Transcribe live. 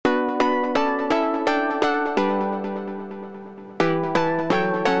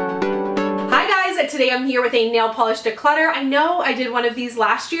Today I'm here with a nail polish declutter. I know I did one of these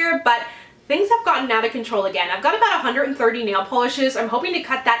last year, but things have gotten out of control again. I've got about 130 nail polishes. I'm hoping to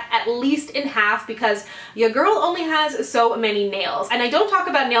cut that at least in half because your girl only has so many nails. And I don't talk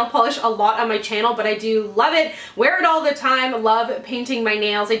about nail polish a lot on my channel, but I do love it. Wear it all the time. Love painting my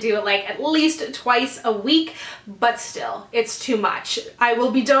nails. I do it like at least twice a week, but still, it's too much. I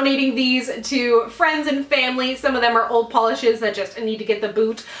will be donating these to friends and family. Some of them are old polishes that just need to get the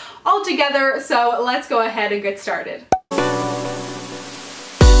boot all together. So let's go ahead and get started.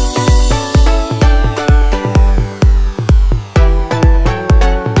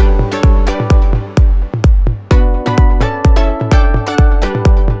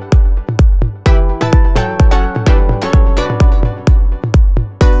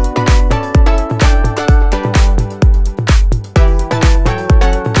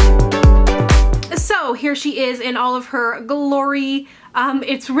 Here she is in all of her glory.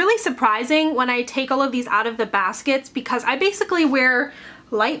 It's really surprising when I take all of these out of the baskets because I basically wear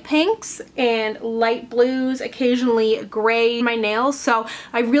light pinks and light blues, occasionally gray in my nails. So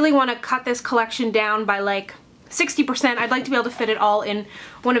I really want to cut this collection down by like 60%. I'd like to be able to fit it all in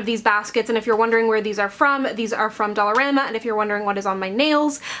one of these baskets. And if you're wondering where these are from Dollarama. And if you're wondering what is on my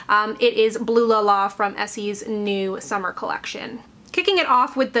nails, it is Blue La La from Essie's new summer collection. Kicking it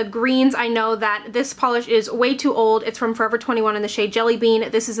off with the greens, I know that this polish is way too old. It's from Forever 21 in the shade Jelly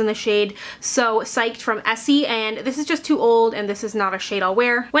Bean. This is in the shade So Psyched from Essie, and this is just too old, and this is not a shade I'll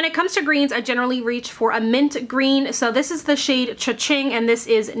wear. When it comes to greens, I generally reach for a mint green. So this is the shade Cha-Ching, and this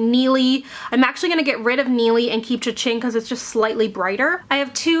is Neely. I'm actually going to get rid of Neely and keep Cha-Ching because it's just slightly brighter. I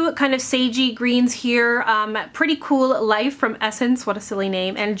have two kind of sagey greens here. Pretty Cool Life from Essence, what a silly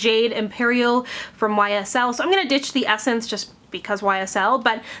name, and Jade Imperial from YSL. So I'm going to ditch the Essence just because YSL,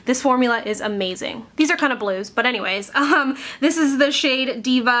 but this formula is amazing. These are kind of blues, but anyways, this is the shade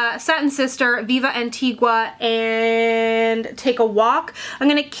Diva, Satin Sister, Viva Antigua, and Take a Walk. I'm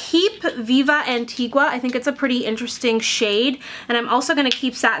gonna keep Viva Antigua. I think it's a pretty interesting shade, and I'm also gonna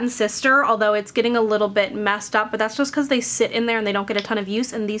keep Satin Sister, although it's getting a little bit messed up, but that's just because they sit in there and they don't get a ton of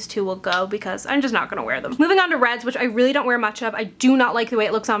use, and these two will go because I'm just not gonna wear them. Moving on to reds, which I really don't wear much of. I do not like the way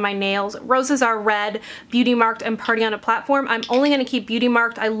it looks on my nails. Roses Are Red, Beauty Marked, and Party on a Platform. I'm only going to keep Beauty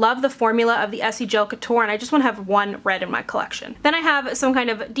Marked. I love the formula of the Essie Gel Couture, and I just want to have one red in my collection. Then I have some kind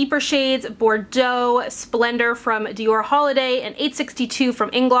of deeper shades, Bordeaux, Splendor from Dior Holiday, and 862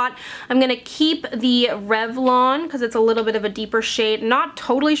 from Inglot. I'm going to keep the Revlon because it's a little bit of a deeper shade. Not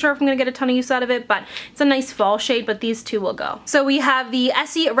totally sure if I'm going to get a ton of use out of it, but it's a nice fall shade, but these two will go. So we have the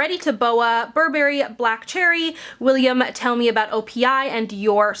Essie Ready to Boa, Burberry Black Cherry, William Tell Me About OPI, and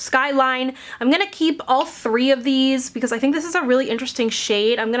Dior Skyline. I'm going to keep all three of these because I think this is a really interesting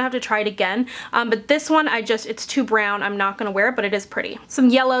shade. I'm gonna have to try it again, but this one it's too brown. I'm not gonna wear it, but it is pretty. Some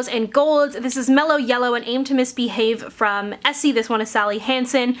yellows and golds. This is Mellow Yellow and Aim to Misbehave from Essie. This one is Sally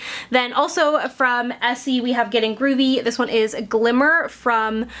Hansen. Then also from Essie we have Getting Groovy. This one is Glimmer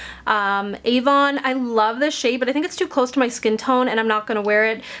from Avon. I love this shade, but I think it's too close to my skin tone and I'm not gonna wear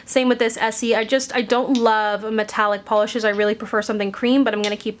it. Same with this Essie. I don't love metallic polishes. I really prefer something cream, but I'm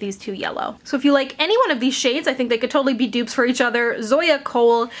gonna keep these two yellow. So if you like any one of these shades, I think they could totally be dupes for each other. Zoya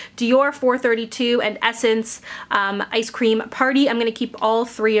Cole, Dior 432, and Essence Ice Cream Party. I'm going to keep all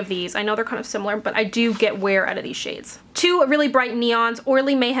three of these. I know they're kind of similar, but I do get wear out of these shades. Two really bright neons,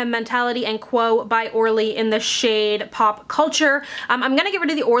 Orly Mayhem Mentality and Quo by Orly in the shade Pop Culture. I'm going to get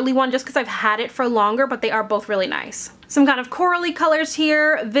rid of the Orly one just because I've had it for longer, but they are both really nice. Some kind of corally colors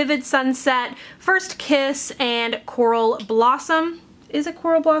here, Vivid Sunset, First Kiss, and Coral Blossom. Is it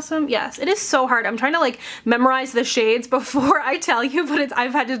Coral Blossom? Yes. It is so hard. I'm trying to like memorize the shades before I tell you, but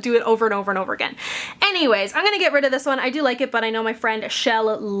I've had to do it over and over and over again. Anyways, I'm gonna get rid of this one. I do like it, but I know my friend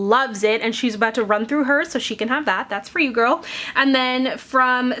Shell loves it and she's about to run through hers, so she can have that. That's for you, girl. And then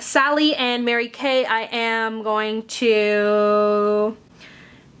from Sally and Mary Kay, I am going to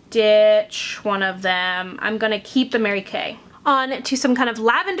ditch one of them. I'm gonna keep the Mary Kay. On to some kind of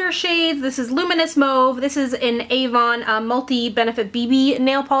lavender shades. This is Luminous Mauve. This is an Avon Multi-Benefit BB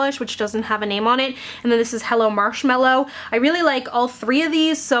nail polish, which doesn't have a name on it. And then this is Hello Marshmallow. I really like all three of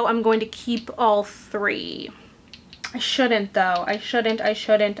these, so I'm going to keep all three. I shouldn't though. I shouldn't.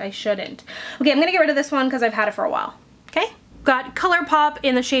 Okay, I'm gonna get rid of this one because I've had it for a while. Okay? Got ColourPop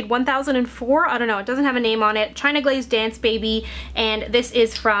in the shade 1004. I don't know, it doesn't have a name on it. China Glaze Dance Baby, and this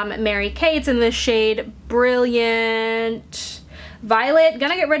is from Mary Kay. It's in the shade Brilliant Violet,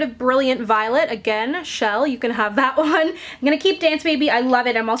 gonna get rid of Brilliant Violet. Again, Shell, you can have that one. I'm gonna keep Dance Baby, I love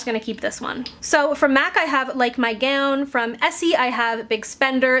it. I'm also gonna keep this one. So from MAC I have Like My Gown, from Essie I have Big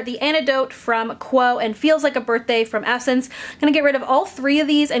Spender, The Antidote from Quo, and Feels Like a Birthday from Essence. I'm gonna get rid of all three of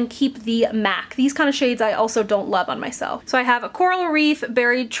these and keep the MAC. These kind of shades I also don't love on myself. So I have a Coral Reef,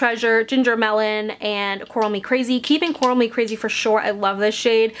 Buried Treasure, Ginger Melon, and Coral Me Crazy. Keeping Coral Me Crazy for sure. I love this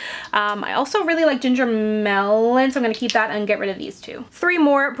shade. I also really like Ginger Melon, so I'm gonna keep that and get rid of these two. Three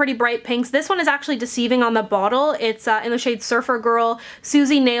more pretty bright pinks. This one is actually deceiving on the bottle. It's in the shade Surfer Girl,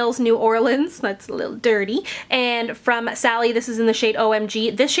 Susie Nails New Orleans. That's a little dirty. And from Sally, this is in the shade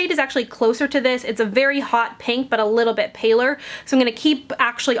OMG. This shade is actually closer to this. It's a very hot pink, but a little bit paler. So I'm gonna keep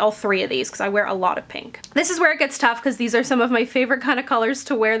actually all three of these because I wear a lot of pink. This is where it gets tough because these are some of my favorite kind of colors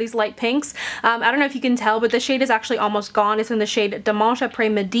to wear, these light pinks. I don't know if you can tell, but this shade is actually almost gone. It's in the shade Dimanche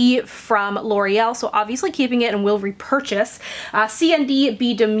Après Midi from L'Oreal, so obviously keeping it and will repurchase. CND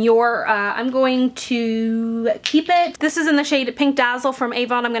Be Demure, I'm going to keep it. This is in the shade Pink Dazzle from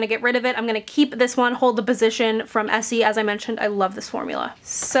Avon. I'm going to get rid of it. I'm going to keep this one, Hold the Position from Essie. As I mentioned, I love this formula.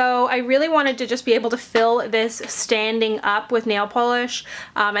 So I really wanted to just be able to fill this standing up with nail polish,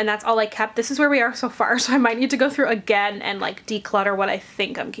 and that's all I kept. This is where we are so far, so I might need to go through again and like declutter what I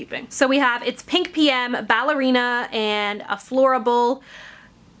think I'm keeping. So we have It's Pink PM, Ballerina, and Afflorable.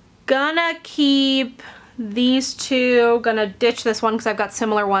 Gonna keep these two, gonna ditch this one because I've got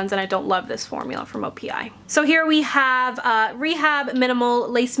similar ones and I don't love this formula from OPI. So here we have Rehab, Minimal,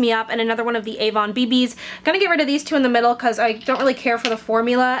 Lace Me Up, and another one of the Avon BBs. Gonna get rid of these two in the middle because I don't really care for the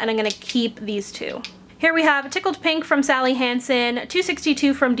formula, and I'm gonna keep these two. Here we have Tickled Pink from Sally Hansen,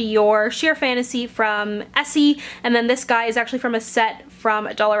 262 from Dior, Sheer Fantasy from Essie, and then this guy is actually from a set from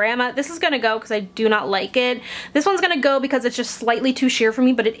Dollarama. This is gonna go because I do not like it. This one's gonna go because it's just slightly too sheer for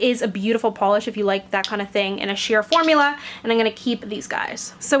me, but it is a beautiful polish if you like that kind of thing in a sheer formula, and I'm gonna keep these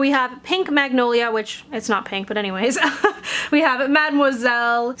guys. So we have Pink Magnolia, which it's not pink, but anyways. We have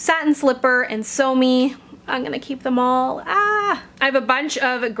Mademoiselle, Satin Slipper, and Somi. I'm gonna keep them all. I have a bunch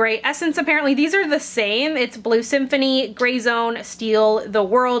of gray Essence. Apparently these are the same. It's Blue Symphony, Gray Zone, Steal the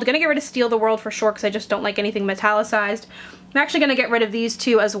World. Gonna get rid of Steal the World for sure because I just don't like anything metallicized. I'm actually gonna get rid of these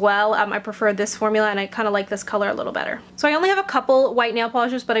two as well. I prefer this formula and I kind of like this color a little better. So I only have a couple white nail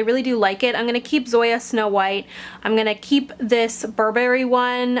polishes, but I really do like it. I'm gonna keep Zoya Snow White. I'm gonna keep this Burberry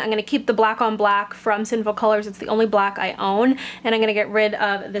one. I'm gonna keep the Black on Black from Sinful Colors. It's the only black I own. And I'm gonna get rid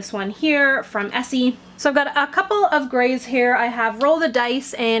of this one here from Essie. So I've got a couple of grays here. I have Roll the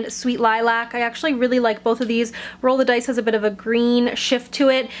Dice and Sweet Lilac. I actually really like both of these. Roll the Dice has a bit of a green shift to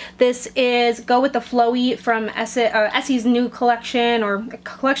it. This is Go With the Flowy from Essie's new collection, or a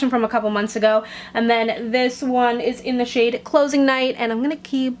collection from a couple months ago. And then this one is in the shade Closing Night, and I'm gonna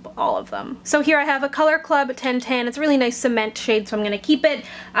keep all of them. So here I have a Color Club 1010. It's a really nice cement shade, so I'm gonna keep it.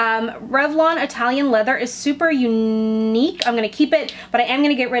 Revlon Italian Leather is super unique. I'm gonna keep it, but I am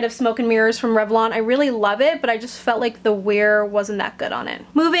gonna get rid of Smoke and Mirrors from Revlon. I really love it, but I just felt like the wear wasn't that good on it.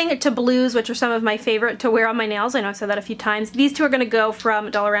 Moving to blues, which are some of my favorite to wear on my nails. I know I've said that a few times. These two are gonna go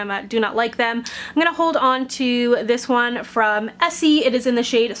from Dollarama. Do not like them. I'm gonna hold on to this one from Essie. It is in the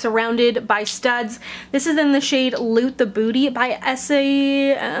shade Surrounded by Studs. This is in the shade Loot the Booty by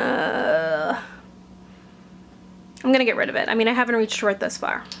Essie. I'm gonna get rid of it. I mean, I haven't reached for it this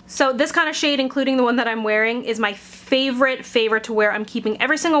far. So this kind of shade, including the one that I'm wearing, is my favorite to wear. I'm keeping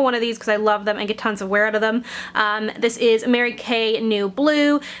every single one of these because I love them and get tons of wear out of them. This is Mary Kay New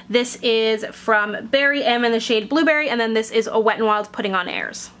Blue. This is from Berry M in the shade Blueberry, and then this is a Wet n Wild Putting on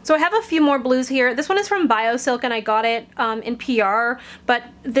Airs. So I have a few more blues here. This one is from BioSilk and I got it in PR, but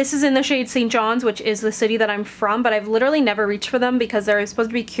this is in the shade St. John's, which is the city that I'm from, but I've literally never reached for them because they're supposed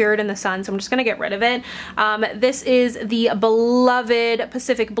to be cured in the sun, so I'm just gonna get rid of it. This is the beloved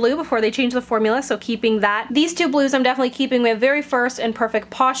Pacific Blue before they changed the formula, so keeping that. These two blues I'm definitely keeping. We have Very First and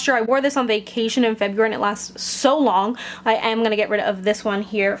Perfect Posture. I wore this on vacation in February and it lasts so long. I am gonna get rid of this one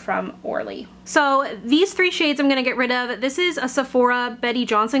here from Orly. So these three shades I'm gonna get rid of. This is a Sephora Betty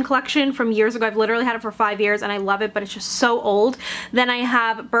Johnson collection from years ago. I've literally had it for 5 years and I love it, but it's just so old. Then I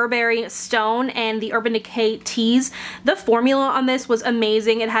have Burberry Stone and the Urban Decay Tease. The formula on this was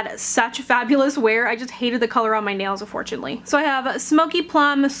amazing. It had such fabulous wear. I just hated the color on my nails, unfortunately. So I have Smoky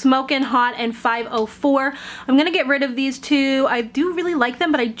Plum, Smokin' Hot, and 504. I'm gonna get rid rid of these two. I do really like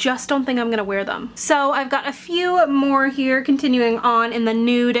them, but I just don't think I'm gonna wear them. So I've got a few more here, continuing on in the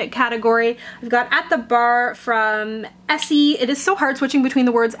nude category. I've got At the Bar from Essie. It is so hard switching between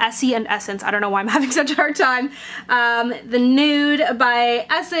the words Essie and Essence. I don't know why I'm having such a hard time. The Nude by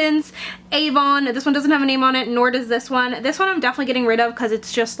Essence. Avon. This one doesn't have a name on it, nor does this one. This one I'm definitely getting rid of because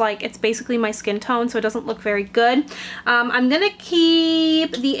it's just like, it's basically my skin tone, so it doesn't look very good. I'm gonna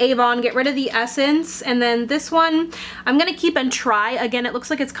keep the Avon, get rid of the Essence, and then this one I'm gonna keep and try. Again, it looks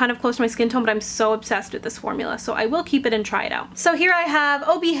like it's kind of close to my skin tone, but I'm so obsessed with this formula, so I will keep it and try it out. So here I have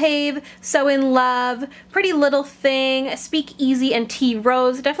Oh Behave, So In Love, Pretty Little Thing, Speak Easy, and Tea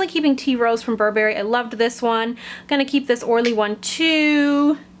Rose. Definitely keeping Tea Rose from Burberry. I loved this one. Gonna keep this Orly one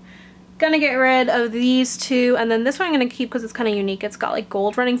too. Gonna get rid of these two, and then this one I'm gonna keep because it's kind of unique. It's got like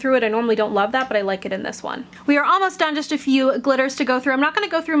gold running through it. I normally don't love that, but I like it in this one. We are almost done, just a few glitters to go through. I'm not gonna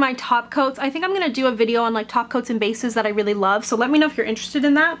go through my top coats. I think I'm gonna do a video on like top coats and bases that I really love, so let me know if you're interested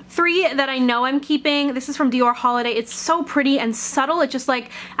in that. Three that I know I'm keeping. This is from Dior Holiday. It's so pretty and subtle. It just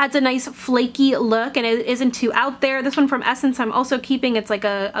like adds a nice flaky look, and it isn't too out there. This one from Essence I'm also keeping. It's like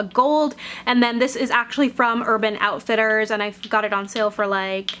a gold, and then this is actually from Urban Outfitters, and I've got it on sale for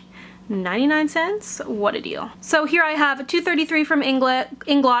like 99 cents. What a deal. So here I have 233 from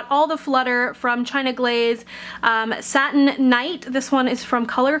Inglot, All the Flutter from China Glaze, Satin Night. This one is from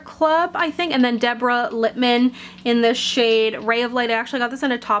Color Club, I think, and then Deborah Lippmann in the shade Ray of Light. I actually got this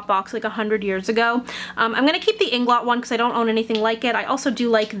in a top box like 100 years ago. I'm gonna keep the Inglot one because I don't own anything like it. I also do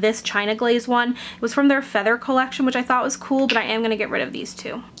like this China Glaze one. It was from their Feather collection, which I thought was cool, but I am gonna get rid of these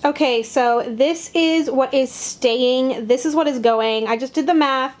two. Okay, so this is what is staying. This is what is going. I just did the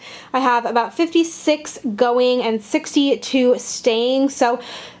math. I have about 56 going and 62 staying, so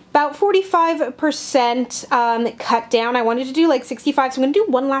about 45% cut down. I wanted to do like 65, so I'm gonna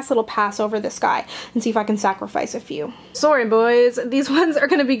do one last little pass over this guy and see if I can sacrifice a few. Sorry boys, these ones are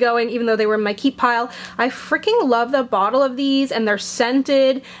gonna be going even though they were in my keep pile. I freaking love the bottle of these, and they're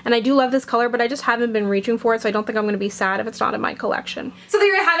scented, and I do love this color, but I just haven't been reaching for it, so I don't think I'm gonna be sad if it's not in my collection. So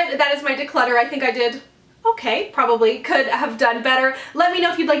there you have it. That is my declutter. I think I did okay, probably could have done better. Let me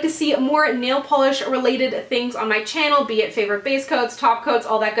know if you'd like to see more nail polish related things on my channel, be it favorite base coats, top coats,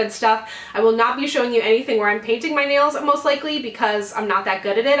 all that good stuff. I will not be showing you anything where I'm painting my nails, most likely, because I'm not that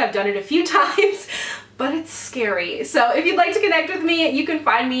good at it. I've done it a few times, but it's scary. So if you'd like to connect with me, you can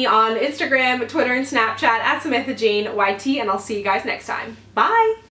find me on Instagram, Twitter, and Snapchat at SamanthaJaneYT, and I'll see you guys next time. Bye!